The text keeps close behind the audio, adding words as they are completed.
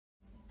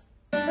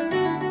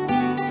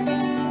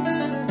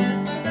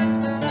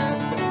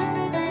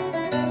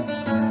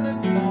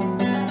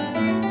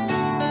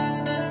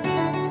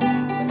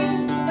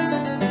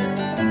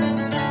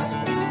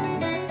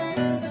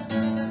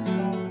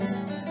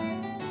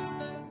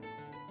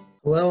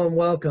Hello and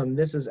welcome.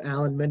 This is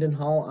Alan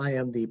Mendenhall. I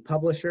am the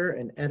publisher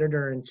and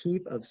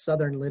editor-in-chief of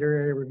Southern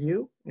Literary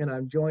Review, and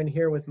I'm joined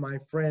here with my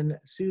friend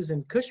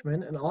Susan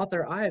Cushman, an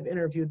author I have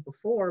interviewed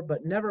before,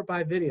 but never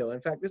by video.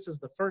 In fact, this is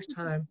the first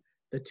time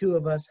the two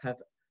of us have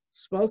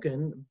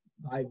spoken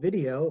by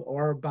video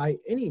or by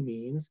any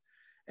means,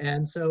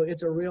 and so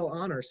it's a real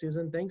honor.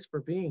 Susan, thanks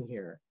for being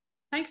here.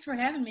 Thanks for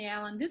having me,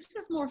 Alan. This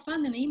is more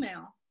fun than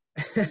email.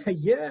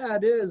 Yeah,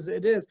 it is.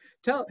 It is.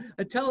 Tell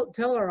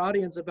our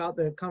audience about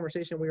the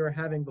conversation we were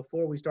having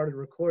before we started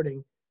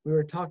recording. We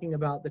were talking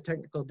about the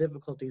technical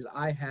difficulties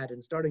I had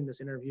in starting this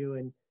interview,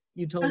 and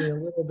you told me a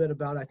little bit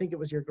about, I think it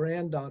was your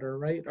granddaughter,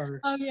 right?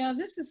 Oh yeah,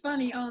 this is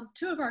funny.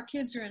 Two of our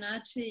kids are in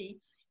IT.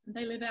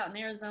 They live out in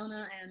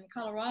Arizona and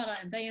Colorado,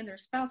 and they and their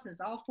spouses,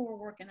 all four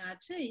work in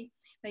IT.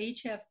 They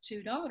each have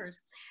two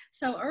daughters.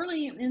 So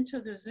early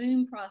into the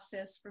Zoom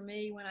process for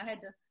me, when I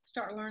had to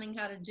start learning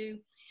how to do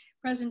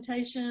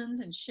presentations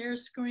and share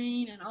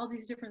screen and all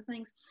these different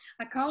things,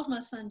 I called my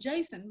son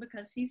Jason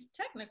because he's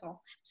technical.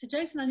 I said,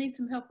 Jason, I need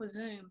some help with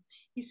Zoom.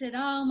 He said,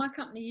 oh, my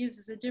company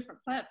uses a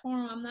different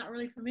platform. I'm not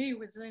really familiar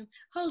with Zoom.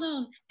 Hold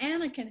on,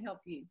 Anna can help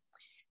you.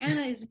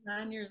 Anna is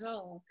 9 years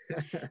old.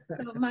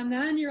 So my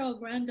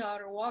 9-year-old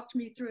granddaughter walked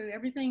me through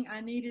everything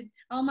I needed,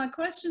 all my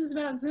questions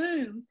about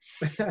Zoom.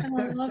 And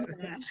I love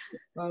that.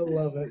 I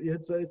love it.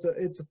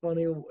 It's a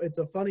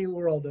funny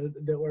world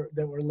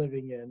that we're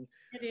living in.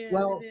 It is.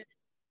 Well, it is.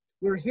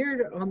 We're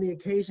here on the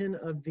occasion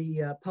of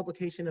the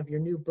publication of your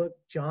new book,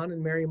 John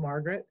and Mary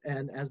Margaret.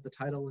 And as the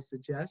title would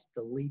suggest,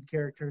 the lead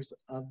characters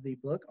of the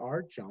book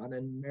are John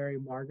and Mary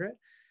Margaret.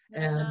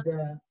 And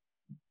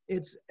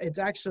it's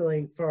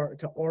actually,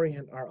 to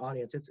orient our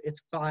audience,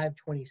 it's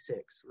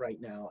 5/26 right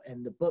now,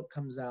 and the book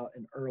comes out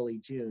in early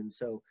June.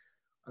 So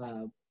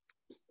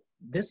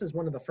this is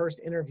one of the first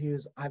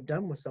interviews I've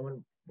done with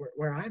someone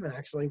where I haven't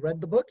actually read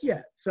the book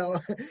yet. So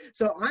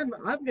I'm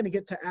going to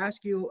get to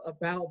ask you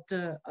about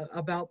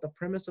the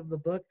premise of the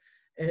book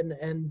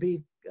and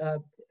be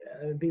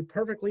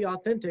perfectly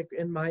authentic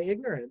in my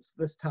ignorance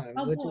this time,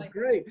 which is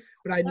great.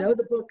 But I know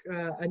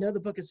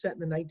the book is set in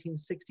the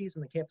 1960s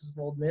on the campus of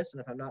Ole Miss,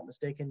 and if I'm not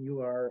mistaken,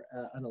 you are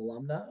an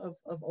alumna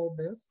of Ole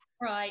Miss.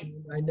 Right.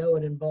 And I know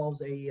it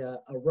involves a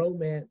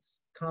romance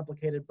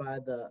complicated by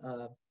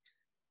the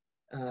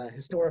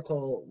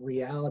historical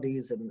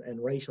realities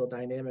and racial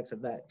dynamics of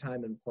that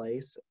time and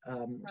place.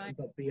 Right.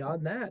 But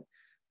beyond that,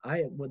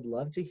 I would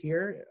love to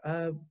hear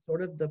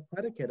sort of the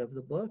predicate of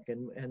the book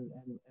and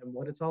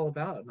what it's all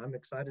about. And I'm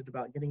excited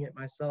about getting it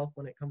myself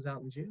when it comes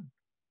out in June.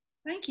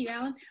 Thank you,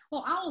 Alan.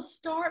 Well, I will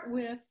start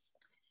with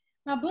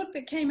my book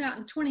that came out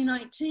in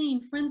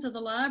 2019, Friends of the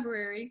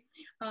Library,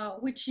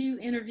 which you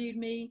interviewed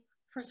me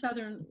for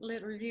Southern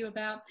Lit Review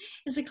about,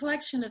 is a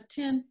collection of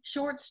 10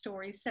 short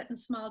stories set in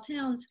small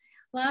towns,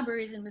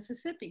 libraries in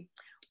Mississippi.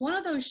 One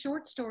of those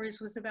short stories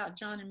was about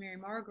John and Mary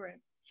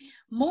Margaret.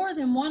 More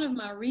than one of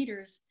my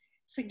readers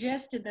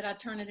suggested that I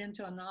turn it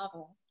into a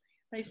novel.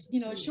 They,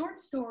 a short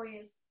story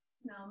is,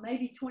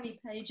 maybe 20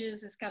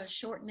 pages. It's got a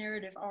short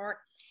narrative arc.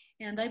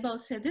 And they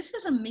both said, this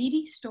is a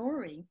meaty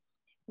story.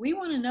 We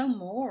want to know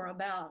more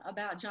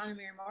about John and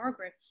Mary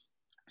Margaret.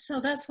 So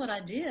that's what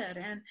I did.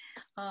 And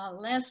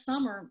last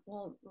summer,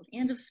 well,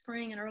 end of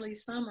spring and early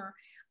summer,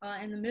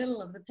 in the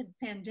middle of the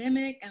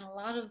pandemic and a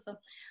lot of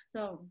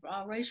the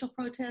racial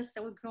protests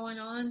that were going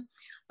on,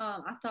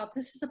 I thought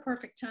this is the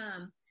perfect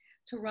time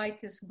to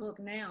write this book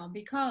now,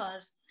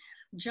 because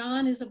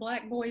John is a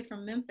Black boy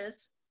from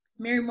Memphis.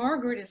 Mary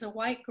Margaret is a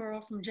white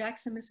girl from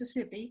Jackson,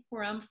 Mississippi,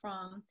 where I'm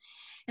from.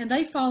 And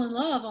they fall in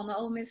love on the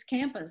Ole Miss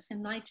campus in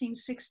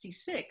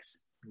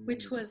 1966,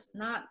 which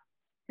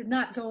did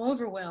not go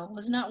over well,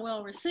 was not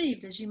well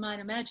received, as you might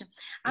imagine.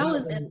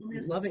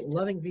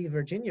 Loving v.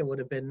 Virginia would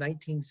have been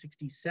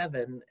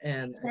 1967,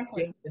 and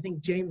exactly. I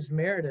think James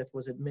Meredith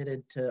was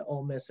admitted to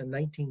Ole Miss in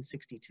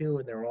 1962,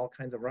 and there were all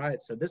kinds of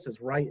riots. So this is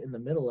right in the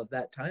middle of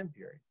that time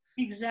period.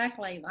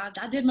 Exactly.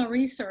 I did my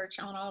research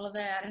on all of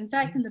that. In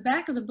fact, in the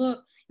back of the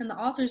book, in the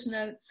author's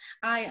note,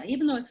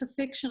 even though it's a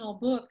fictional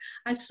book,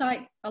 I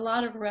cite a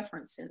lot of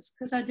references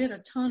because I did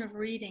a ton of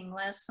reading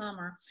last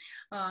summer,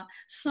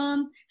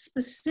 some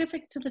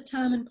specific to the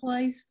time and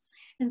place,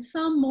 and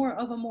some more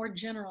of a more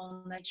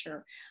general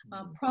nature.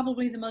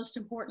 Probably the most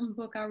important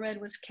book I read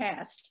was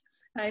Caste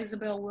by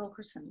Isabel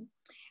Wilkerson,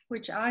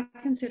 which I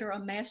consider a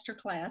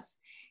masterclass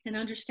in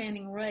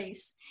understanding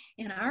race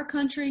in our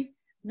country,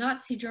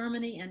 Nazi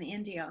Germany, and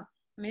India.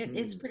 I mean,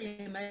 it's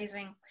pretty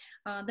amazing.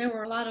 There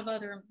were a lot of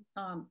other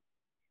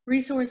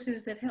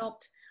resources that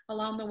helped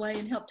along the way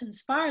and helped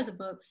inspire the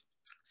book.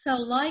 So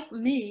like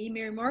me,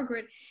 Mary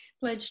Margaret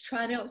pledged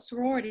Tri Delt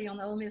sorority on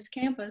the Ole Miss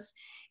campus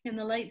in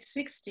the late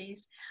 60s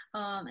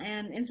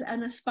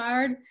and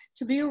aspired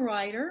to be a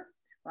writer,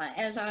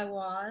 as I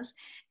was.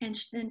 And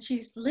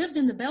she's lived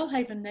in the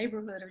Belhaven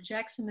neighborhood of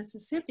Jackson,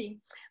 Mississippi,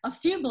 a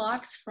few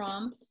blocks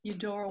from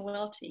Eudora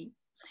Welty.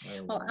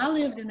 Oh, Well, wow. I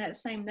lived in that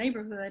same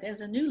neighborhood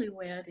as a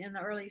newlywed in the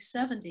early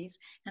 70s,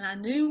 and I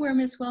knew where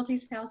Miss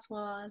Welty's house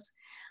was.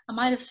 I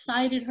might have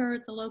sighted her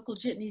at the local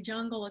jitney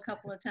jungle a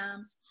couple of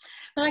times,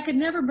 but I could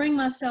never bring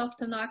myself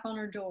to knock on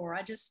her door.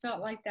 I just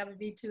felt like that would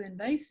be too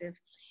invasive,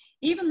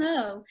 even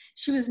though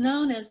she was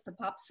known as the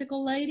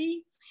popsicle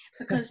lady,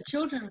 because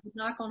children would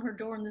knock on her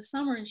door in the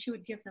summer and she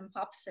would give them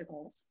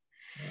popsicles.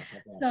 How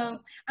about that? So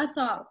I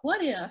thought,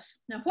 what if?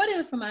 Now, what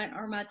if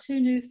are my two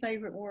new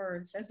favorite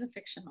words as a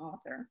fiction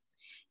author?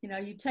 You know,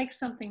 you take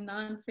something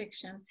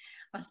nonfiction,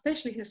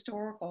 especially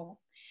historical,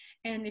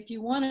 and if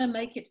you want to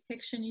make it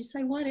fiction, you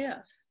say, what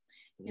if?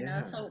 You know,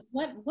 Yeah. so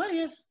what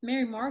if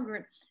Mary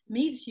Margaret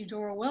meets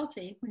Eudora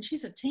Welty when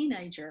she's a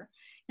teenager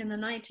in the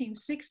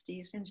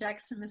 1960s in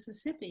Jackson,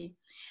 Mississippi?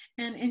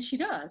 And she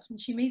does. And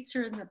she meets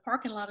her in the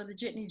parking lot of the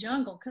Jitney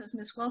Jungle because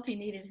Miss Welty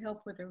needed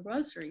help with her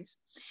groceries.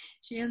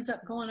 She ends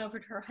up going over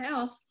to her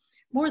house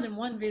more than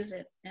one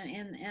visit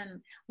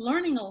and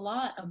learning a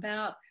lot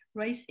about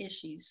race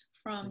issues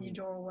from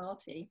Eudora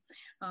Welty.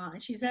 And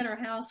she's at her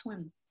house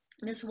when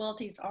Miss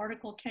Welty's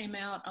article came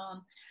out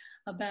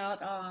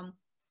about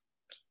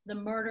the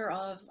murder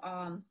of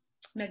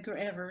Medgar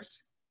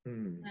Evers.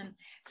 And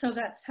so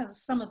that's how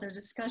some of the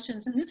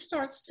discussions, and this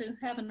starts to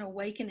have an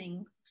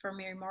awakening for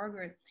Mary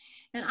Margaret.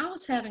 And I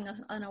was having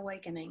an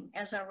awakening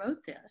as I wrote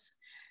this.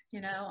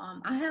 You know,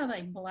 I have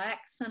a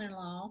Black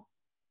son-in-law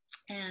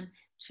and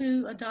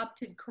 2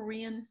 adopted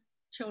Korean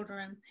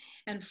children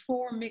and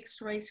 4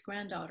 mixed race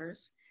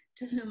granddaughters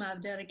to whom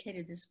I've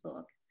dedicated this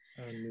book.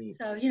 Oh, neat.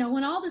 So, you know,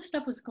 when all this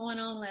stuff was going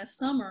on last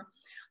summer,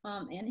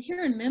 and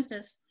here in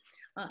Memphis,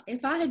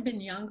 if I had been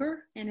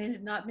younger and it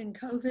had not been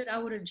COVID, I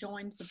would have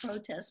joined the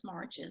protest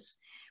marches,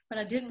 but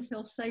I didn't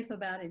feel safe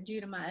about it due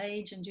to my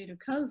age and due to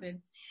COVID.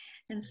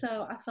 And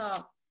so I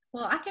thought,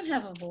 well, I can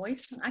have a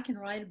voice. I can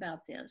write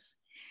about this.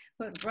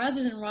 But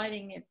rather than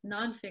writing it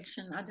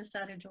nonfiction, I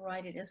decided to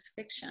write it as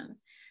fiction,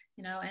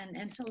 you know,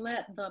 and to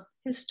let the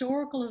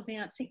historical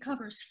events, it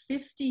covers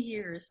 50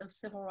 years of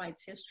civil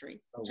rights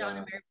history. Oh, John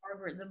wow. and Mary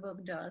Margaret, the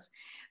book does,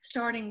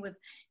 starting with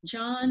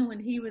John when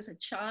he was a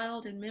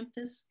child in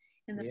Memphis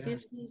in the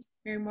 50s,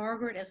 Mary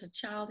Margaret as a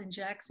child in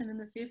Jackson in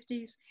the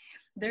 50s,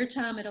 their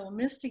time at Ole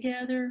Miss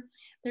together,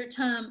 their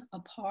time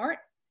apart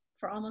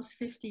for almost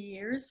 50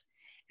 years,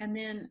 and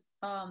then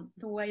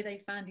the way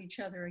they find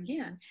each other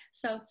again.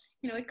 So,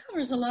 you know, it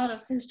covers a lot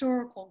of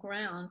historical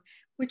ground,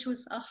 which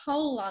was a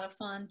whole lot of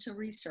fun to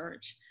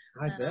research.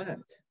 I bet.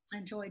 I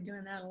enjoyed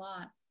doing that a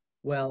lot.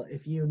 Well,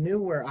 if you knew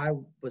where I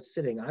was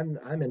sitting,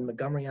 I'm in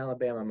Montgomery,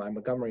 Alabama, my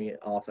Montgomery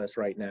office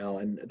right now,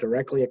 and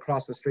directly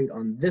across the street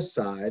on this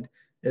side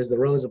is the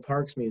Rosa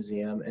Parks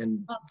Museum,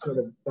 and Awesome. sort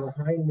of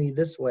behind me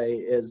this way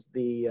is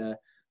the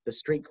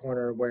street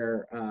corner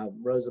where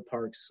Rosa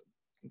Parks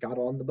got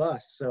on the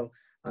bus. So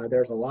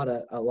there's a lot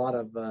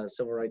of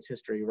civil rights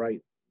history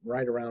right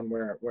around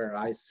where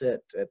I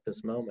sit at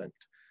this moment.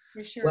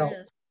 It sure Well,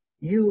 is.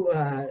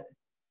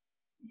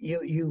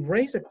 you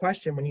raised a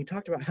question when you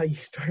talked about how you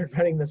started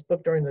writing this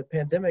book during the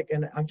pandemic,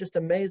 and I'm just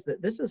amazed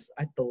that this is,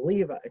 I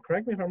believe,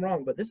 correct me if I'm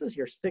wrong, but this is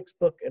your 6th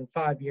book in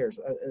 5 years.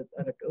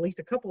 At least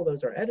a couple of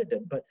those are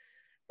edited, but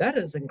that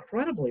is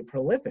incredibly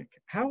prolific.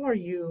 How are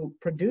you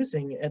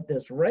producing at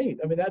this rate?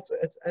 I mean, that's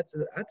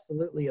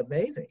absolutely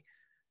amazing.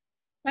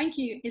 Thank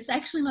you. It's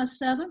actually my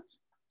 7th.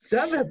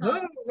 7th.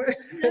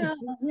 Yeah.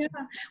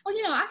 Well,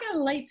 you know, I got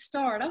a late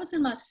start. I was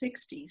in my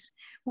 60s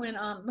when,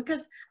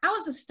 because I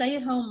was a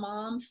stay-at-home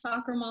mom,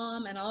 soccer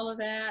mom, and all of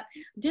that.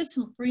 Did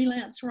some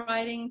freelance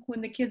writing when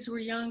the kids were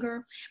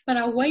younger, but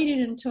I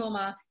waited until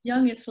my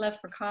youngest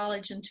left for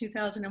college in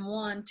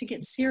 2001 to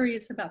get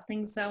serious about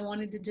things that I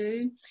wanted to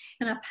do.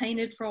 And I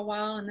painted for a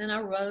while, and then I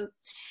wrote.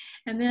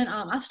 And then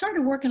I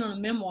started working on a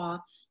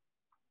memoir,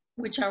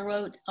 which I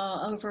wrote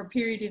over a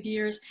period of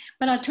years,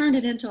 but I turned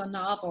it into a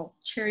novel,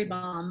 Cherry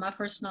Bomb, my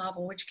first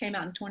novel, which came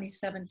out in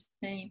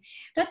 2017.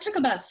 That took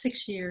about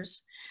 6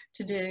 years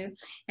to do.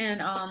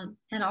 And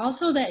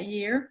also that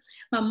year,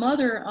 my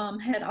mother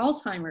had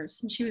Alzheimer's,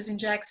 and she was in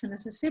Jackson,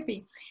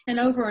 Mississippi. And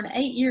over an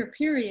 8-year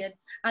period,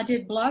 I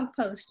did blog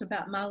posts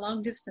about my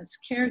long distance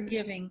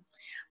caregiving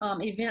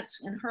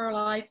events in her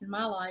life and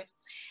my life.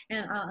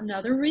 And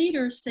another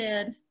reader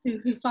said,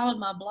 who followed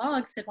my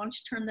blog, said, why don't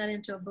you turn that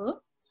into a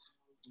book?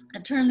 I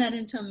turned that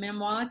into a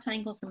memoir,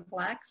 Tangles and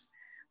Blacks,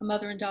 a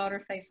mother and daughter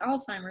face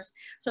Alzheimer's.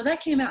 So that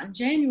came out in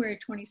January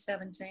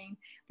 2017.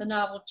 The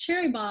novel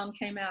Cherry Bomb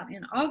came out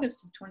in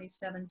August of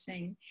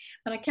 2017.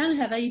 But I kind of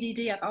have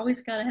ADD. I've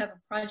always got to have a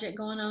project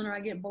going on or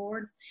I get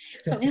bored.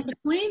 So in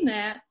between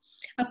that,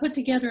 I put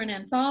together an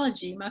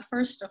anthology, my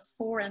first of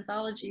 4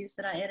 anthologies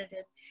that I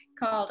edited,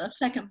 called A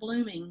Second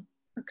Blooming.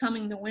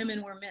 Becoming the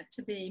Women We're Meant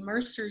to Be.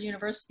 Mercer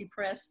University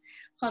Press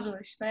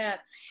published that.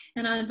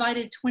 And I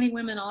invited 20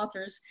 women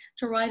authors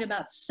to write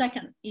about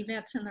second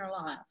events in their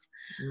life,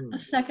 a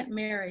second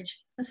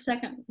marriage, a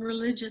second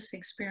religious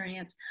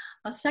experience,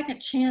 a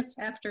second chance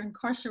after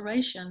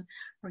incarceration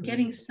or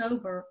getting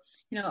sober,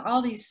 you know,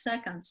 all these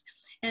seconds.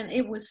 And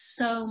it was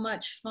so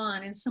much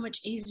fun and so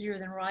much easier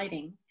than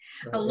writing.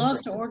 I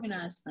love to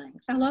organize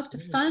things. I love to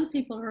find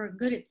people who are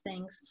good at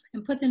things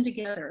and put them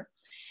together.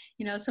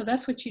 You know, so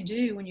that's what you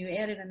do when you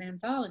edit an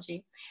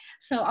anthology.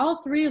 So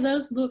all three of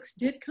those books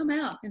did come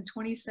out in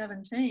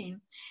 2017,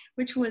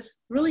 which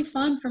was really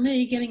fun for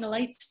me, getting a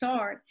late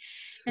start.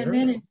 Sure. And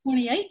then in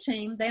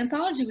 2018, the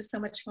anthology was so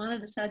much fun, I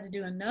decided to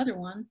do another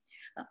one,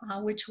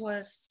 which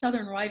was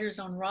Southern Writers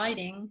on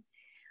Writing,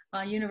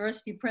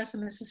 University Press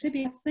of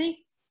Mississippi. I think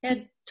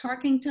Ed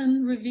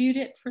Tarkington reviewed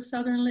it for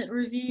Southern Lit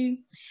Review,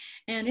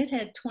 and it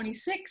had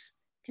 26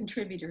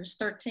 contributors,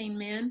 13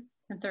 men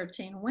and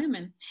 13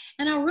 women.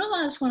 And I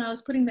realized when I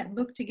was putting that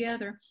book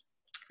together,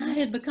 I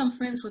had become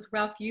friends with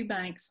Ralph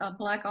Eubanks, a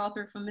Black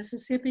author from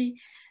Mississippi,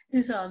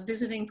 who's a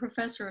visiting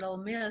professor at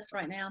Ole Miss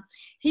right now.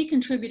 He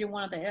contributed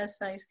one of the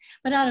essays,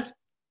 but out of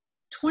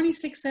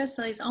 26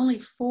 essays, only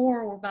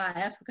 4 were by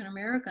African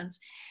Americans,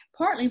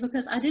 partly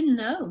because I didn't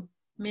know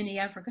many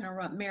African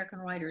American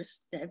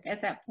writers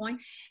at that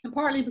point, and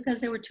partly because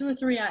there were 2 or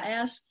 3 I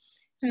asked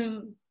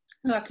who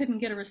I couldn't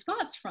get a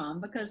response from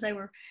because they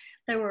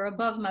were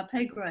above my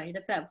pay grade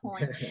at that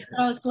point.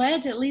 I was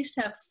glad to at least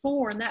have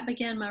 4, and that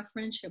began my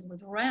friendship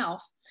with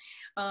Ralph,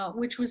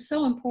 which was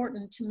so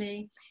important to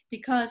me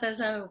because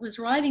as I was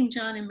writing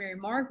John and Mary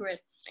Margaret,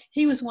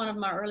 he was one of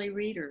my early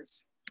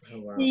readers. Oh,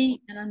 wow. He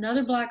and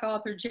another Black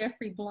author,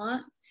 Jeffrey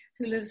Blunt,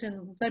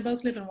 they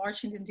both live in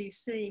Washington,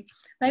 D.C.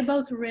 They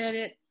both read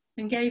it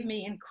and gave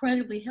me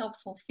incredibly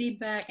helpful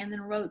feedback and then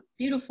wrote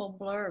beautiful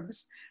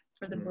blurbs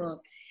for the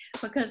book.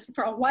 Because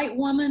for a white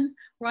woman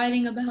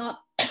writing about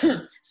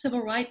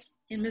civil rights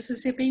in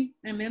Mississippi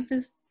and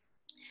Memphis,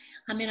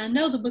 I mean, I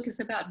know the book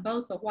is about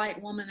both a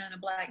white woman and a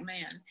Black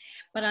man,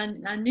 but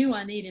I knew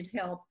I needed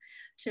help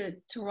to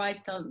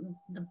write the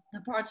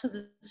parts of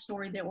the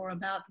story that were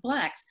about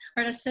Blacks.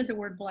 Right, I said the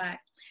word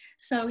Black.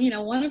 So, you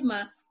know, one of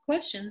my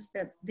questions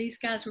that these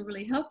guys were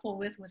really helpful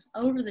with was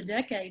over the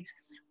decades,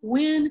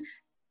 when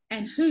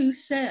and who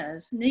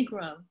says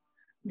Negro,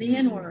 the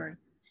N-word,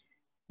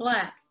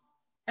 Black,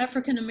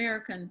 African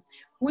American?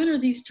 When are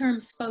these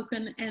terms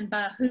spoken and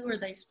by who are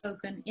they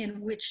spoken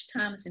in which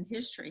times in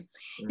history?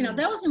 You know,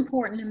 that was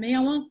important to me. I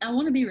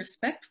want to be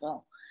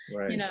respectful,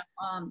 right, you know,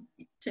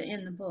 to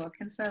in the book.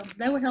 And so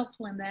they were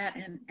helpful in that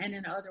and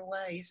in other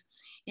ways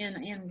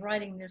in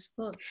writing this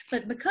book.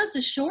 But because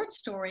the short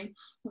story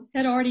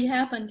had already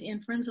happened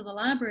in Friends of the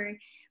Library,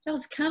 that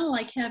was kind of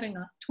like having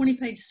a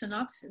 20-page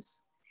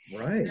synopsis.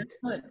 Right. You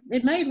know,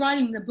 it made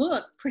writing the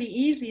book pretty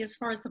easy as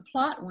far as the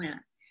plot went.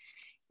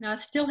 Now, I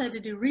still had to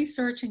do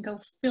research and go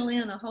fill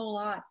in a whole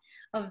lot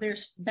of their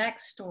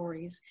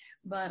backstories,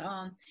 but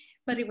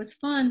it was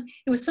fun.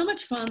 It was so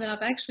much fun that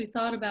I've actually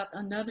thought about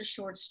another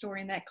short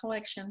story in that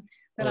collection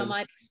that I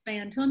might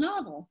expand to a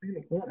novel.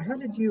 Well, how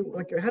did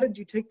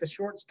you take the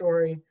short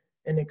story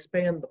and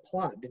expand the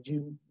plot? Did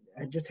you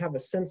just have a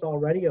sense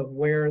already of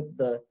where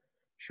the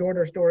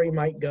shorter story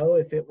might go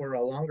if it were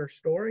a longer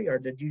story, or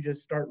did you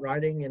just start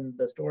writing and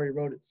the story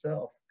wrote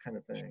itself kind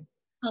of thing?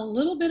 A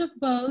little bit of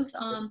both.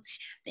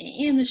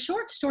 In the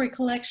short story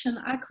collection,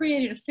 I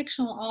created a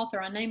fictional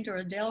author. I named her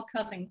Adele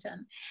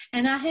Covington.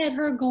 And I had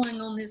her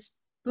going on this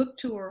book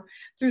tour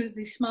through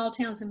the small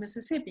towns in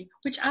Mississippi,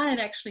 which I had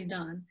actually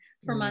done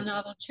for my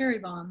novel Cherry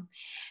Bomb.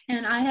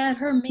 And I had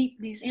her meet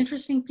these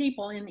interesting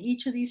people in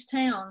each of these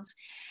towns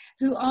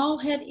who all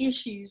had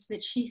issues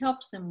that she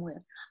helped them with: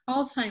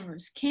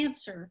 Alzheimer's,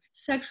 cancer,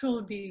 sexual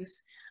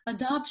abuse,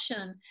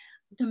 adoption,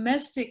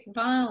 domestic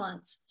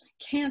violence,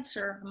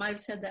 cancer. I might have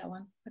said that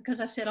one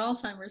because I said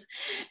Alzheimer's.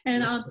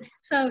 And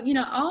so, you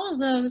know, all of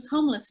those,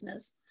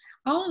 homelessness,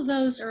 all of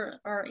those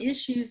are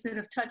issues that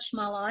have touched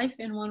my life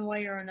in one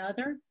way or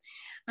another.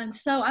 And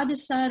so I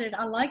decided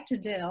I liked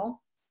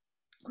Adele,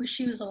 because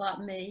she was a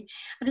lot me.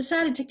 I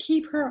decided to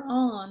keep her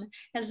on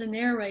as a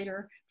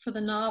narrator for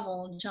the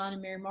novel John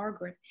and Mary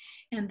Margaret.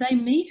 And they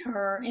meet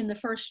her in the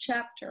first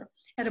chapter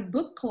at a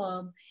book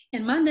club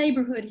in my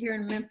neighborhood here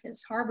in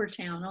Memphis,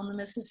 Harbortown on the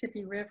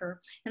Mississippi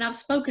River. And I've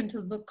spoken to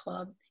the book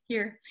club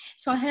here.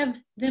 So I have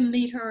them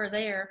meet her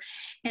there,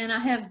 and I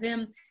have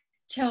them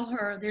tell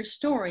her their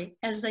story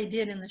as they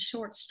did in the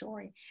short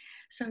story.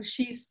 So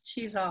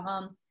she's a,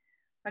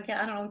 I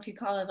don't know if you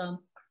call it a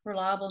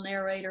reliable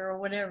narrator or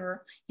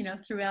whatever, you know,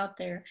 throughout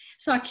there.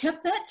 So I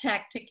kept that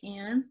tactic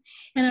in,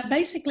 and I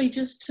basically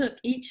just took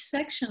each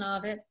section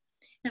of it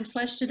and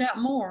fleshed it out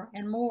more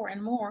and more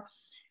and more.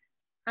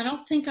 I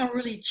don't think I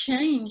really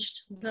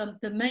changed the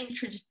main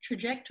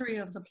trajectory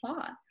of the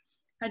plot.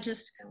 I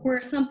just,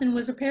 where something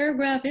was a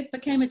paragraph, it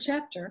became a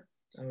chapter.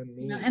 Oh,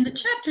 you know, and the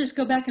chapters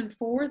go back and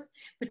forth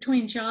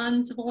between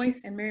John's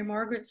voice and Mary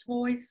Margaret's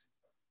voice,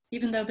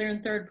 even though they're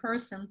in third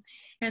person.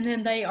 And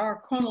then they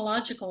are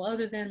chronological,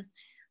 other than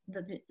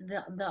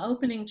the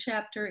opening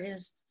chapter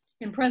is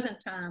in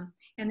present time.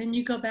 And then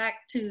you go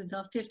back to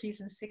the 50s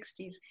and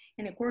 60s,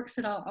 and it works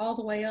it all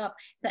the way up.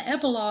 The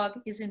epilogue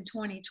is in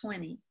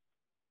 2020.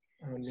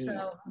 Oh, neat.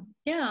 So,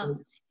 yeah.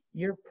 Well,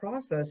 your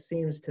process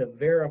seems to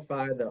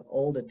verify the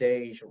old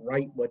adage,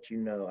 write what you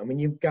know. I mean,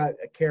 you've got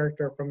a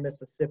character from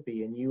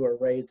Mississippi and you were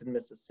raised in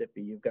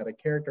Mississippi. You've got a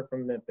character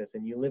from Memphis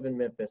and you live in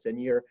Memphis, and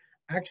you're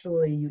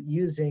actually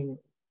using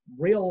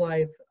real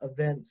life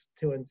events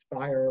to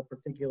inspire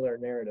particular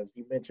narratives.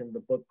 You mentioned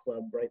the book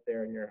club right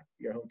there in your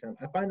hometown.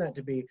 I find that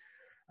to be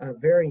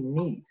very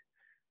neat.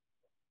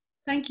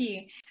 Thank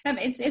you.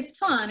 It's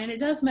fun, and it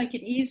does make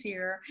it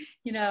easier.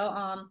 You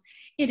know,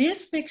 it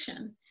is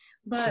fiction,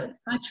 but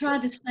I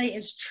tried to stay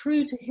as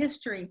true to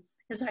history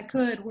as I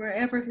could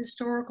wherever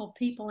historical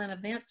people and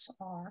events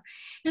are.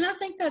 And I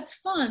think that's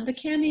fun. The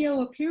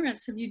cameo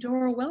appearance of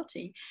Eudora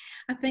Welty,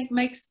 I think,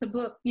 makes the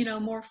book, you know,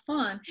 more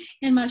fun.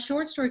 In my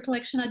short story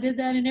collection, I did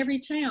that in every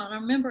town. I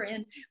remember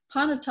in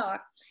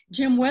Pontotoc,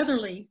 Jim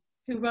Weatherly,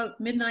 who wrote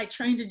Midnight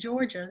Train to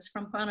Georgia, is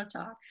from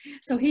Pontotoc.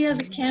 So he has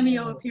a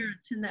cameo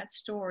appearance in that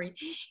story.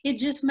 It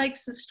just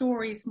makes the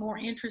stories more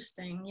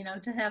interesting, you know,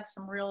 to have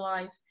some real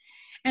life.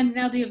 And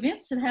now the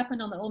events that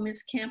happened on the Ole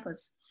Miss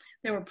campus,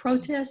 there were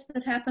protests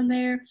that happened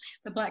there.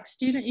 The Black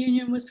Student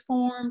Union was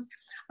formed.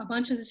 A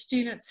bunch of the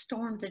students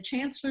stormed the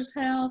chancellor's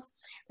house.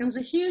 There was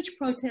a huge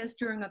protest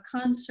during a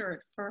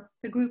concert for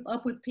the group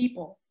Up With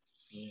People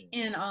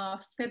in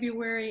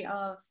February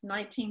of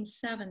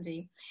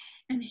 1970.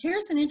 And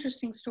here's an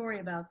interesting story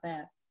about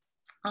that.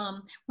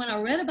 When I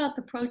read about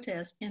the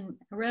protest, and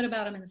I read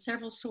about them in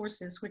several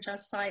sources, which I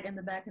cite in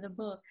the back of the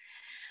book,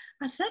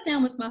 I sat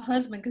down with my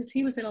husband because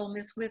he was at Ole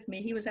Miss with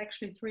me. He was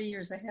actually 3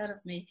 years ahead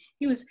of me.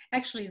 He was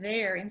actually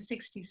there in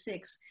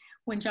 66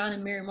 when John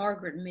and Mary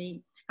Margaret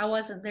meet. I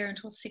wasn't there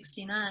until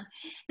 69.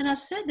 And I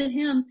said to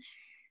him,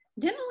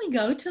 didn't we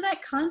go to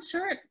that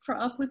concert for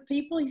Up With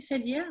People? He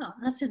said, yeah.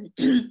 I said,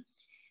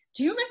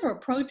 do you remember a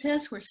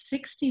protest where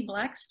 60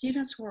 Black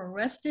students were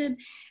arrested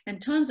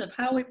and tons of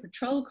highway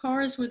patrol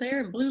cars were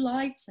there and blue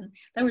lights and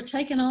they were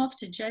taken off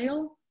to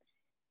jail?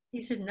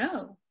 He said,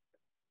 no.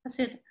 I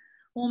said,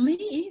 well, me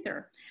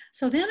either.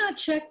 So then I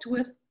checked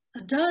with a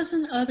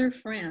dozen other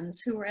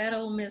friends who were at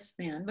Ole Miss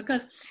then,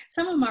 because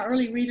some of my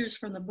early readers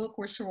from the book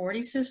were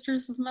sorority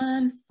sisters of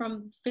mine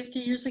from 50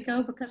 years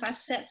ago, because I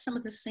set some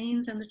of the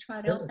scenes in the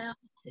Tridell's house.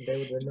 And they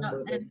would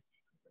remember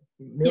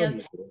yeah.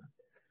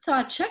 So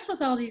I checked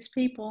with all these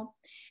people,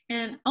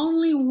 and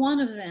only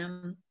one of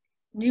them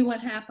knew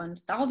what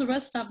happened. All the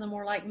rest of them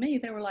were like me.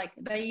 They were like,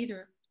 they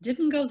either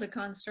didn't go to the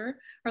concert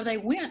or they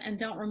went and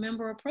don't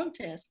remember a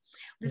protest.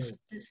 This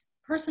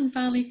person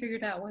finally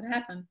figured out what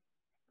happened.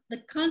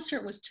 The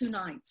concert was 2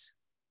 nights,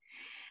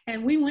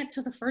 and we went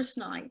to the first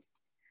night.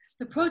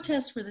 The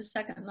protests were the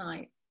second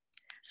night.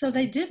 So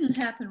they didn't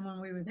happen when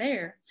we were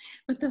there.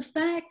 But the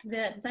fact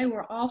that they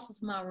were off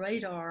of my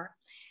radar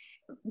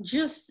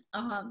just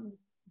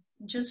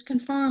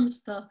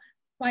confirms the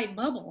white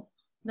bubble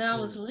that I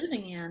was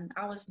living in.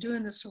 I was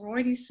doing the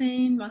sorority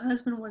scene. My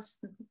husband was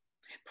the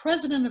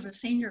president of the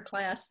senior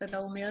class at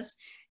Ole Miss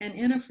and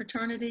in a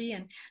fraternity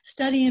and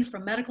studying for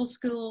medical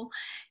school,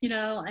 you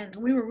know, and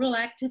we were real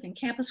active in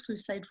Campus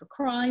Crusade for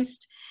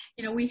Christ.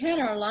 You know, we had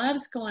our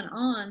lives going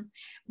on,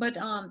 but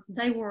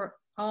they were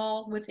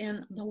all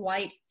within the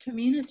white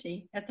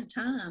community at the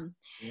time.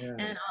 Yeah.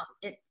 And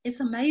it's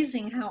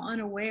amazing how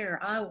unaware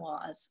I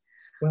was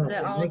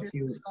that all this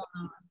was going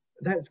on.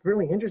 That's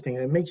really interesting.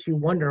 It makes you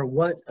wonder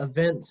what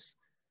events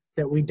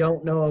that we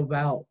don't know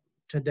about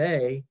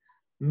today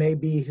may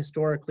be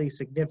historically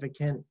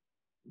significant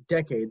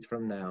decades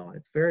from now.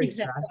 It's very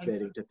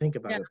fascinating to think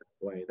about it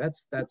that way.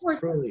 That's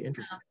truly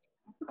interesting.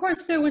 Of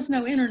course, there was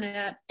no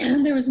internet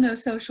and there was no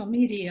social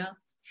media.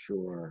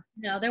 Sure.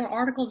 You know, there were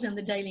articles in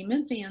the Daily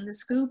Memphian, the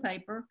school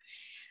paper,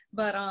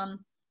 but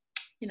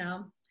you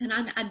know, and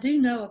I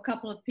do know a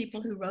couple of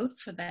people who wrote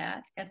for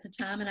that at the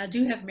time, and I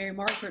do have Mary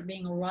Margaret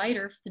being a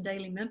writer for the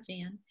Daily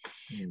Memphian.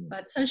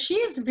 But so she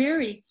is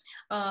very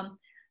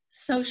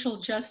social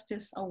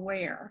justice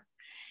aware.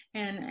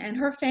 And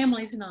her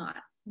family's not,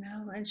 you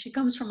know, and she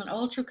comes from an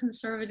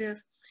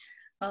ultra-conservative,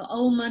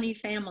 old money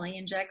family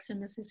in Jackson,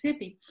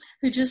 Mississippi,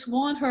 who just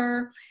want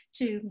her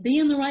to be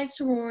in the right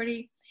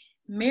sorority,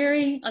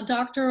 marry a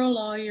doctor or a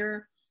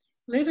lawyer,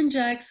 live in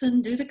Jackson,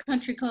 do the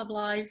country club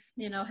life,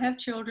 you know, have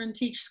children,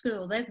 teach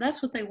school.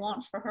 That's what they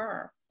want for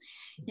her,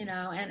 you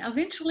know, and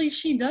eventually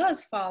she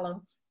does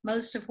follow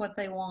most of what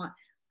they want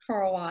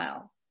for a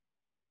while.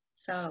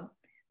 So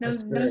no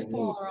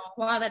spoiler on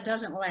why that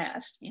doesn't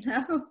last, you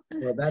know?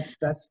 Well,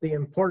 that's the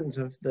importance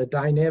of the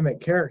dynamic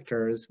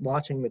character, is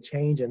watching the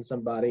change in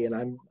somebody. And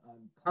I'm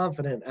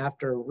confident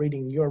after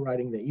reading your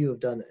writing that you have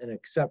done an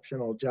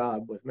exceptional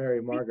job with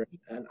Mary Margaret.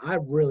 And I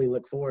really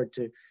look forward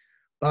to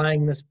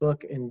buying this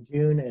book in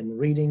June and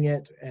reading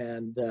it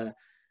and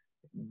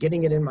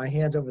getting it in my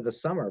hands over the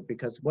summer,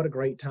 because what a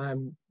great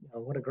time, you know,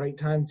 what a great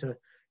time to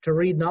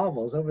read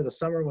novels over the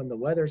summer when the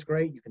weather's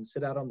great. You can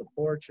sit out on the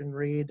porch and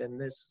read, and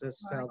this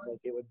sounds like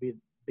it would be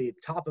the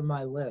top of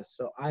my list.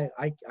 So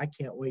I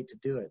can't wait to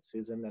do it,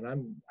 Susan.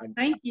 And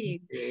Thank you.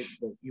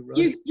 that you wrote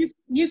it.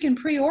 You can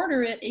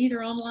pre-order it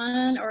either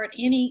online or at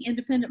any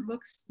independent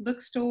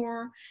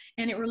bookstore,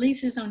 and it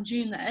releases on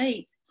June the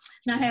 8th.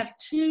 And I have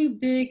two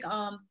big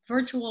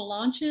virtual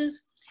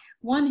launches,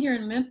 one here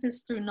in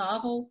Memphis through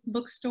Novel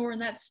Bookstore,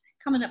 and that's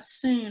coming up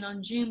soon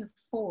on June the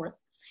 4th.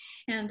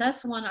 And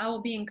that's the one I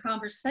will be in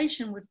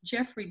conversation with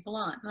Jeffrey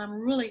Blunt. And I'm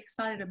really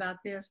excited about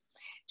this.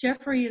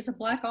 Jeffrey is a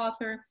Black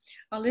author,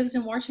 lives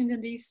in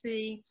Washington,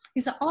 D.C.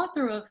 He's the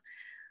author of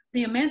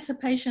The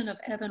Emancipation of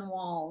Evan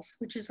Walls,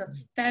 which is a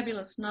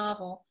fabulous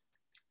novel.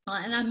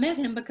 And I met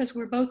him because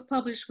we're both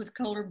published with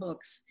Kohler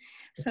Books.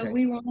 So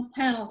we were on a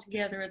panel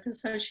together at the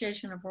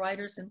Association of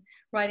Writers and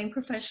Writing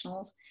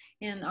Professionals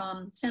in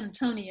San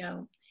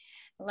Antonio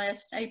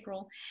last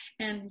April.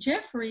 And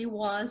Jeffrey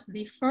was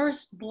the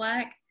first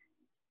Black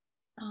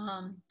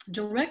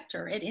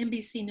director at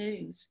NBC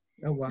News.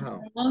 Oh, wow. For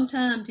a long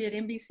time did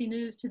NBC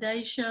News,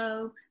 Today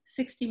Show,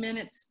 60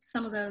 Minutes,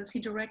 some of those. He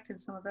directed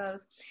some of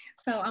those.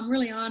 So I'm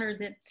really honored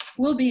that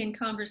we'll be in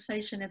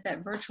conversation at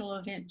that virtual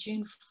event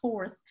June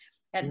 4th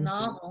at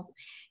Novel.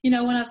 You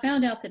know, when I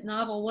found out that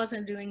Novel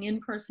wasn't doing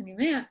in-person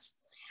events,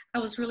 I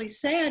was really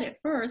sad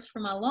at first for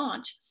my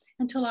launch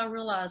until I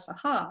realized,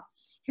 aha,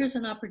 here's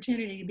an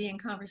opportunity to be in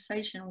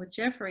conversation with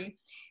Jeffrey,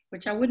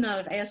 which I would not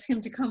have asked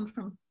him to come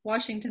from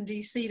Washington,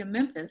 D.C. to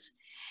Memphis.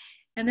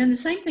 And then the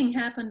same thing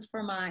happened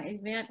for my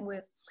event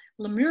with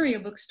Lemuria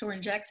Bookstore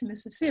in Jackson,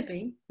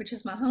 Mississippi, which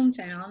is my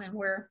hometown and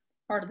where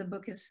part of the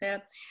book is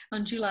set.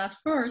 On July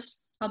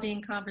 1st, I'll be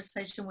in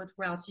conversation with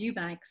Ralph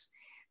Eubanks,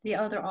 the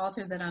other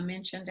author that I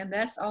mentioned, and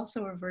that's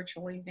also a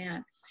virtual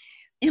event.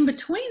 In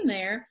between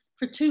there,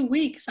 for 2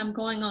 weeks, I'm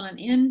going on an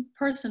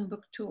in-person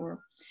book tour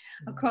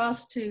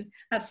across to,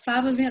 I have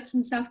 5 events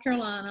in South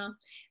Carolina,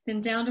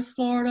 then down to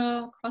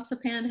Florida, across the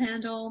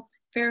Panhandle,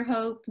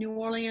 Fairhope, New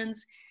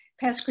Orleans,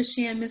 past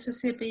Christian,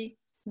 Mississippi,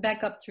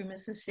 back up through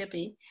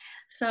Mississippi.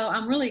 So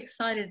I'm really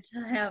excited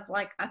to have,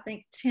 like, I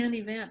think 10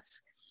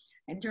 events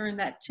during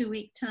that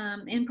 2-week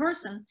time in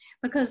person,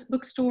 because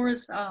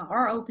bookstores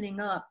are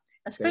opening up,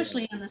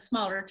 especially in the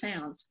smaller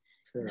towns.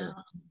 Sure. You know?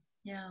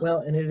 Yeah. Well,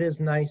 and it is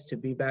nice to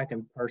be back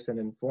in person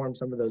and form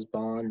some of those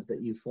bonds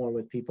that you form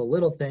with people.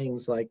 Little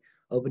things like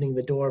opening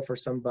the door for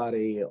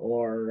somebody,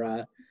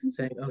 or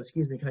saying, "Oh,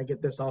 excuse me, can I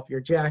get this off your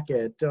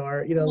jacket?"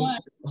 Or, you know,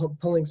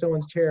 pulling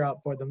someone's chair out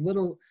for them.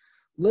 Little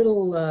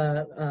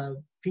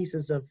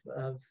pieces of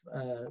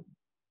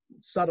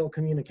subtle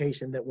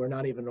communication that we're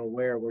not even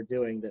aware we're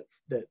doing,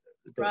 that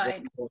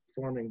we're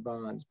forming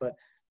bonds. But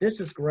this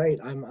is great.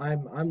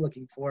 I'm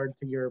looking forward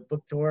to your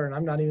book tour, and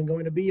I'm not even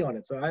going to be on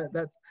it. So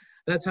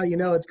that's how you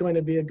know it's going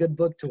to be a good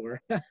book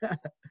tour.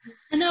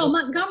 I know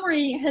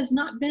Montgomery has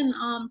not been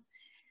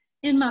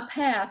in my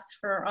path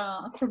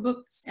for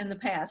books in the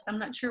past. I'm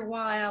not sure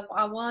why.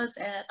 I was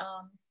at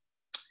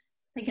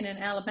thinking in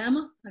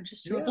Alabama. I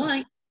just drew a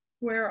blank,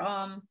 where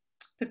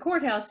the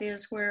courthouse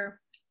is, where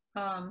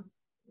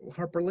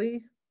Harper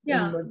Lee.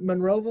 Yeah.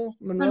 Monroeville,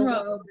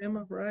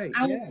 Alabama, right?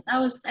 I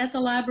was at the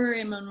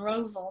library in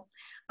Monroeville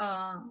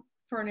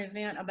for an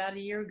event about a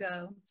year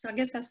ago. So I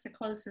guess that's the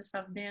closest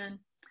I've been.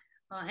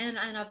 And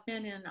I've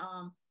been in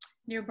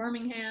near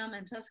Birmingham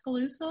and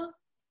Tuscaloosa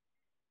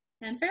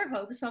and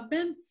Fairhope. So I've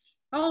been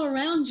all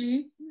around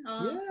you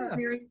for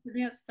various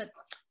events, but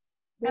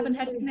haven't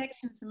had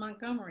connections in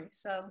Montgomery.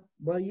 So.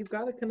 Well, you've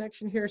got a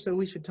connection here, so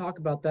we should talk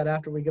about that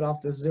after we get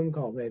off this Zoom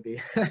call,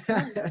 maybe.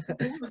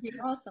 That would be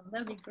awesome.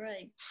 That'd be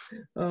great.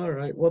 All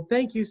right. Well,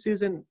 thank you,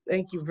 Susan.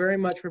 Thank you very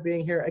much for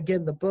being here.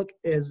 Again, the book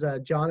is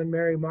John and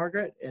Mary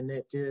Margaret, and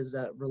it is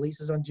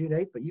releases on June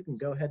 8th, but you can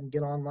go ahead and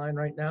get online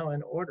right now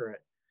and order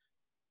it.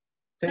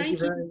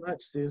 Thank you very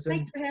much, Susan.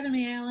 Thanks for having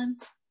me, Alan.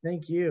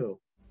 Thank you.